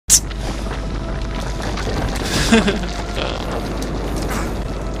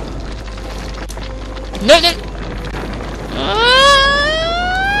No, no!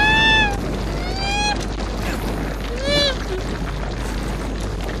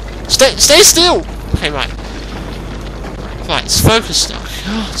 Stay still! Okay, right. Right, it's focused now.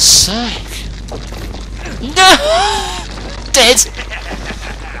 God's sake. No! Dead!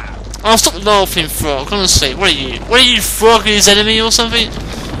 I'll stop laughing, Frog. Honestly, what are you? What are you, Froggy's enemy or something?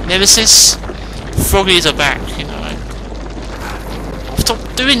 Nemesis? Froggies are back, you know. Stop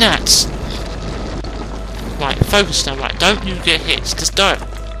doing that! Right, focus now, right. Don't you get hit. Just don't.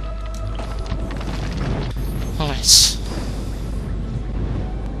 Right.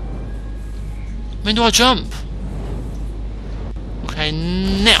 When do I jump? Okay,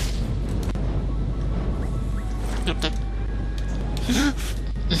 now.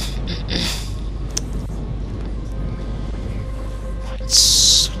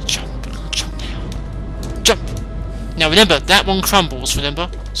 Jump! Now remember, that one crumbles,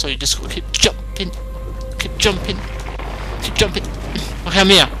 remember? So you just gotta keep jumping. Keep jumping. Keep jumping. Okay, I'm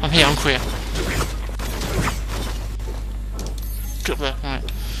here, I'm clear. Get up there, right.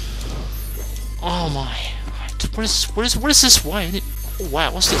 Oh my. Right. What is this way? Oh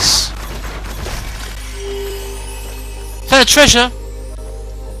wow, what's this? Found a treasure!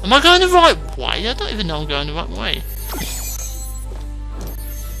 Am I going the right way? I don't even know I'm going the right way.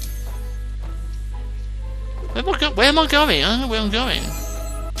 Where am I going? I don't know where I'm going.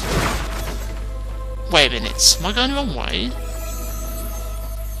 Wait a minute. Am I going the wrong way?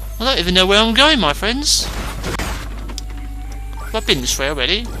 I don't even know where I'm going, my friends. I've been this way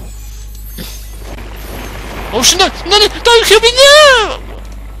already. Oh shit! No! Don't kill me now!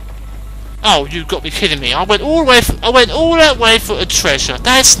 Oh, you've got to be kidding me! I went all that way for a treasure.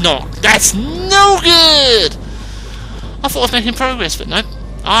 That's no good. I thought I was making progress, but no,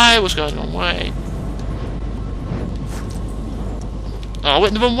 I was going the wrong way. Oh, I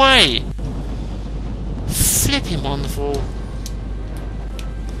went the wrong way. Flipping wonderful.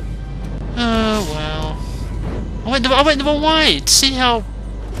 Oh well. I went the wrong way. See how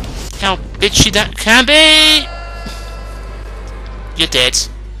bitchy that can be. You're dead.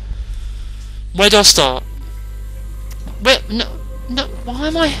 Where do I start? Where? No. Why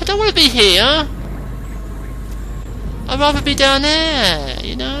am I don't want to be here. I'd rather be down there.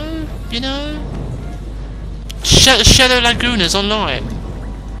 You know. Shadow Lagooners online.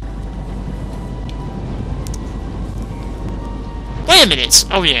 Wait a minute.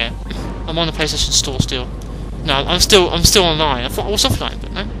 Oh yeah. I'm on the PlayStation Store still. No, I'm still online. I thought I was offline,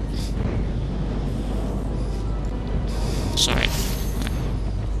 but no. Sorry.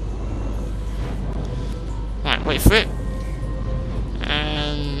 Right, wait for it.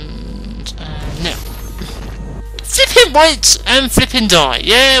 And now. Flipping wait and flipping die.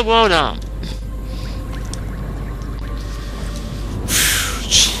 Yeah, well done.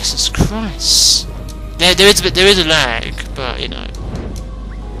 Jesus Christ. There is a lag, but you know.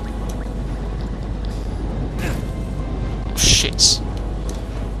 Oh shit.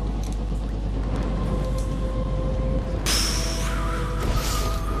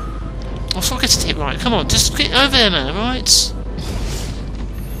 I'll still get it right. Come on, just get over there, man. Alright.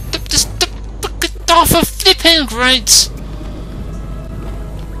 Just get off a flipping great.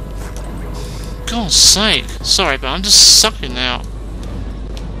 God's sake. Sorry, but I'm just sucking now.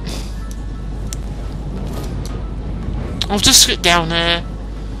 I'll just get down there.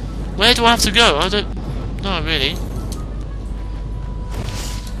 Where do I have to go? I don't know really.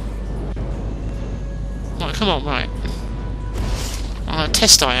 Right, come on, right. I'm gonna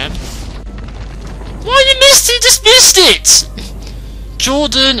test I am. Why you missed it? Just missed it!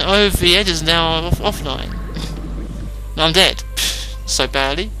 Jordan OVED is now offline. No, I'm dead. So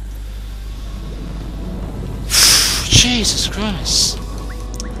badly. Jesus Christ.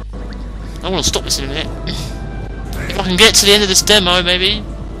 I want to stop this in a minute. If I can get to the end of this demo, maybe.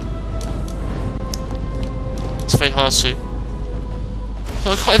 It's very hard to.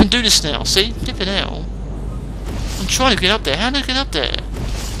 Oh, I can't even do this now, see? Flipping out. I'm trying to get up there. How do I get up there?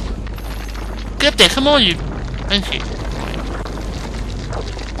 Get up there, come on, you. Thank you.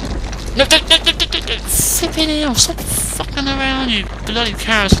 No. Flipping out. Stop fucking around, you bloody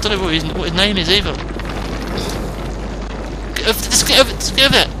carrots. I don't know what his name is either. Let's get over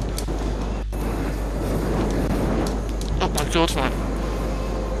there. Oh my god, right.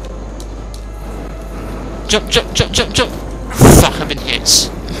 Jump. Fuck, I've been hit.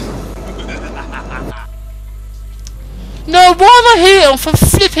 No, why am I here? For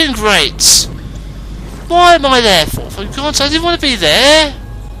flipping greats. Why am I there for? For God's sake, I didn't want to be there.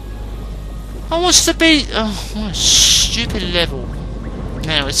 I want to be... Oh, what a stupid level.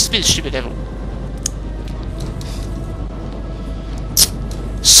 Now, it's a bit stupid level.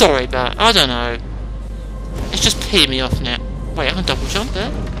 Sorry, but I don't know. It's just peeing me off now. Wait, I can double jump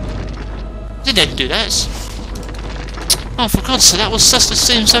there? Didn't even do that. Oh, for God's sake, that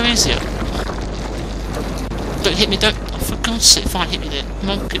seemed so easier. Don't hit me, don't. Oh, for God's sake, fine, hit me then. Come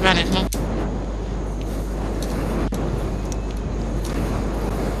on, get round here, come on.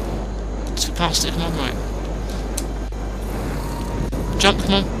 Let's get past it, come on, right. Jump,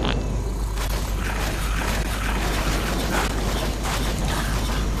 come on, right.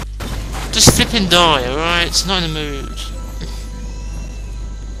 Just flipping die, alright? It's not in the mood.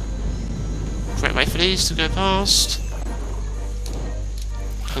 Great way for these to go past.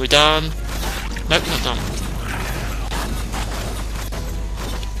 Are we done? Nope, not done.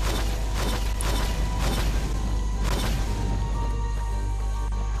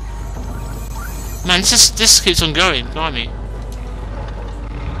 Man, this keeps on going, blimey.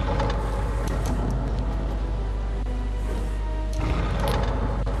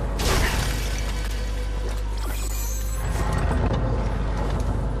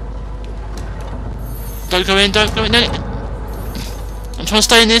 Don't go in, don't go in, no. I'm trying to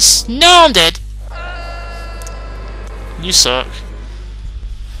stay in this. No, I'm dead. You suck.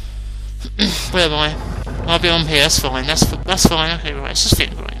 Where am I? I'll be on here, that's fine, that's fine, okay, right, it's just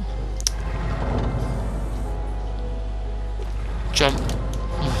fitting right. Jump.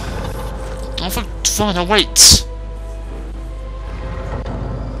 Oh, fine, I'll wait.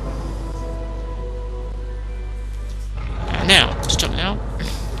 Now, just jump now.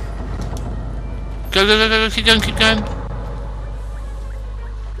 Go, go, go, go, keep going, keep going.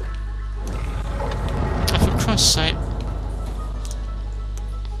 Oh, for Christ's sake.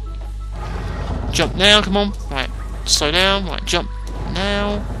 Jump now, come on. Right, slow down, right, jump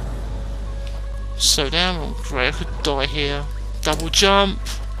now. Slow down, oh great, I could die here. Double jump.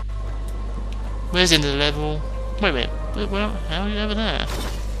 Where's the end of the level? Wait a minute, where, how are you over there?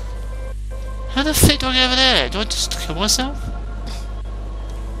 How the fuck do I get over there? Do I just kill myself?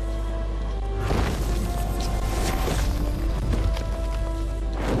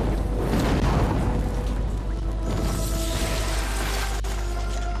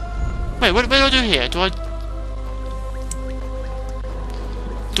 Wait, what do I do here? Do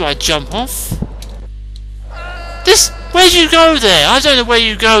I jump off? Where'd you go there? I don't know where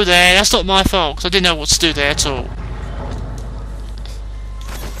you go there. That's not my fault, because I didn't know what to do there at all.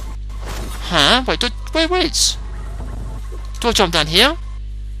 Huh? Wait, wait. Do I jump down here?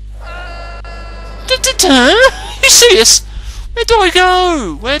 Are you serious? Where do I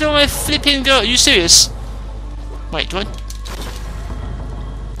go? Where do I flipping go? Are you serious? Wait, do I...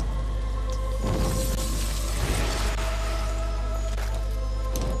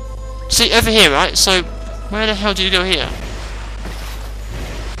 See, over here, right? So, where the hell do you go here?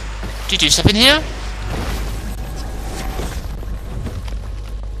 Do you do stuff in here?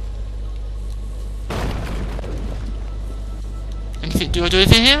 Anything? Do I do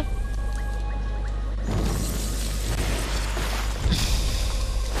anything here?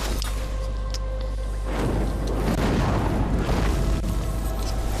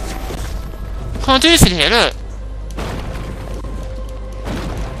 Can't do anything here, look.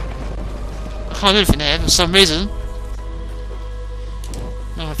 I can't do anything here for some reason.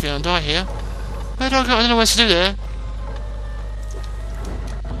 No, I feel I'll die here. Where do I go? I don't know what to do there.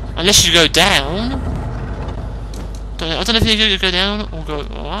 Unless you go down. I don't know if you go down or go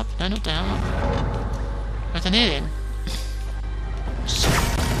up. No, not down. Go down here then.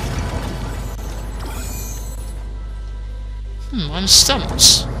 I'm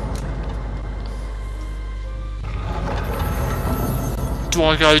stumped. Do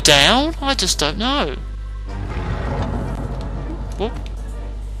I go down? I just don't know. What?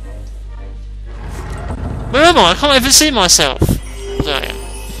 Where am I? I can't even see myself. There I am.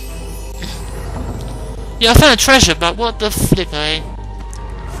 Yeah, I found a treasure, but what the flip, eh?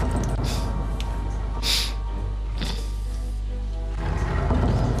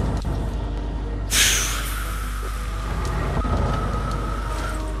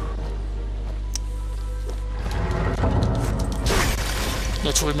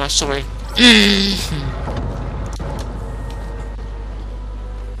 Not talking much, sorry.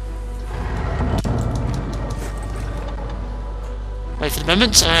 Wait for the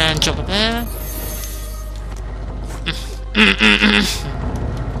moment and jump up there.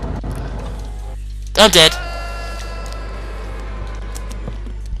 I'm dead.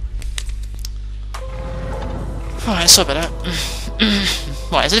 Alright, sorry about that.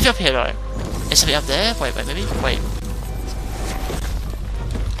 Right, is anything up here, right? Is something up there? Wait, maybe? Wait.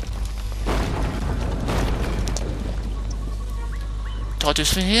 Do I do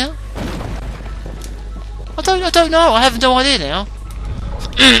something here? I don't know. I have no idea now.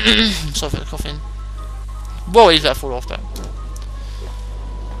 Sorry for the coughing. Whoa, he's about to fall off though.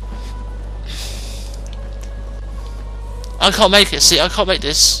 I can't make it, see, I can't make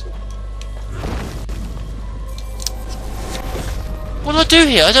this. What do I do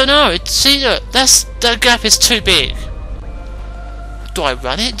here? I don't know. See, look, that gap is too big. Do I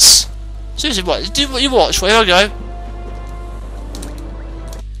run it? Seriously, what? Do what you watch. Where I go?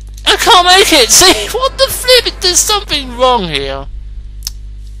 I can't make it. See, what the flip? There's something wrong here.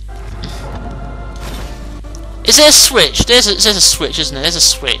 Is there a switch? There's a switch, isn't there? There's a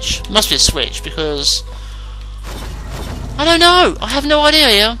switch. Must be a switch because I don't know. I have no idea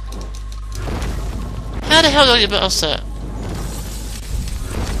here. How the hell do I get past that?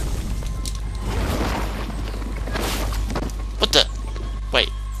 What the? Wait.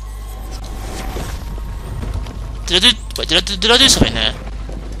 Did I do something there?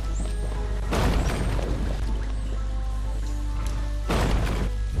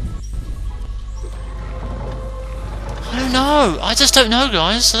 I don't know. I just don't know,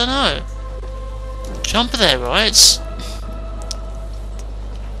 guys. I don't know. Jump there, right?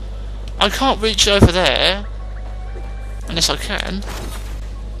 I can't reach over there. Unless I can.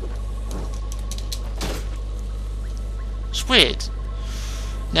 It's weird.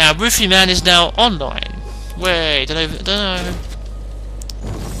 Now, Roofie Man is now online. Wait, don't know.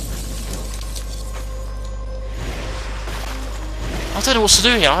 I don't know what to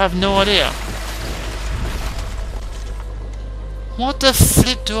do here. I have no idea. What the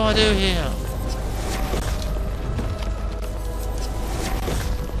flip do I do here?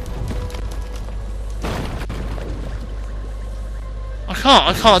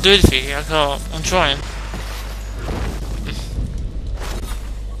 I can't do anything here. I can't. I'm trying.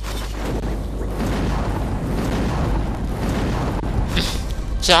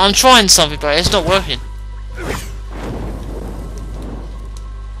 So I'm trying something, but it's not working.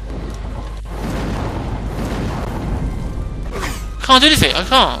 Can't do anything. I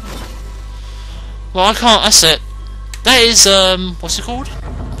can't. Well, I can't. That's it. That is what's it called?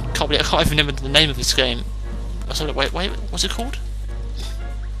 Can't believe I can't even remember the name of this game. Wait. What's it called?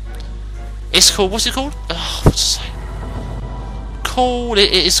 It's called. What's it called? Oh, what's it say?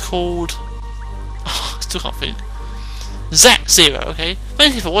 It is called. Oh, I still can't think. Zack Zero. Okay.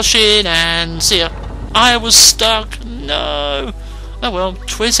 Thank you for watching and see ya. I was stuck. No. Oh well.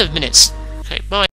 27 minutes. Okay. Bye.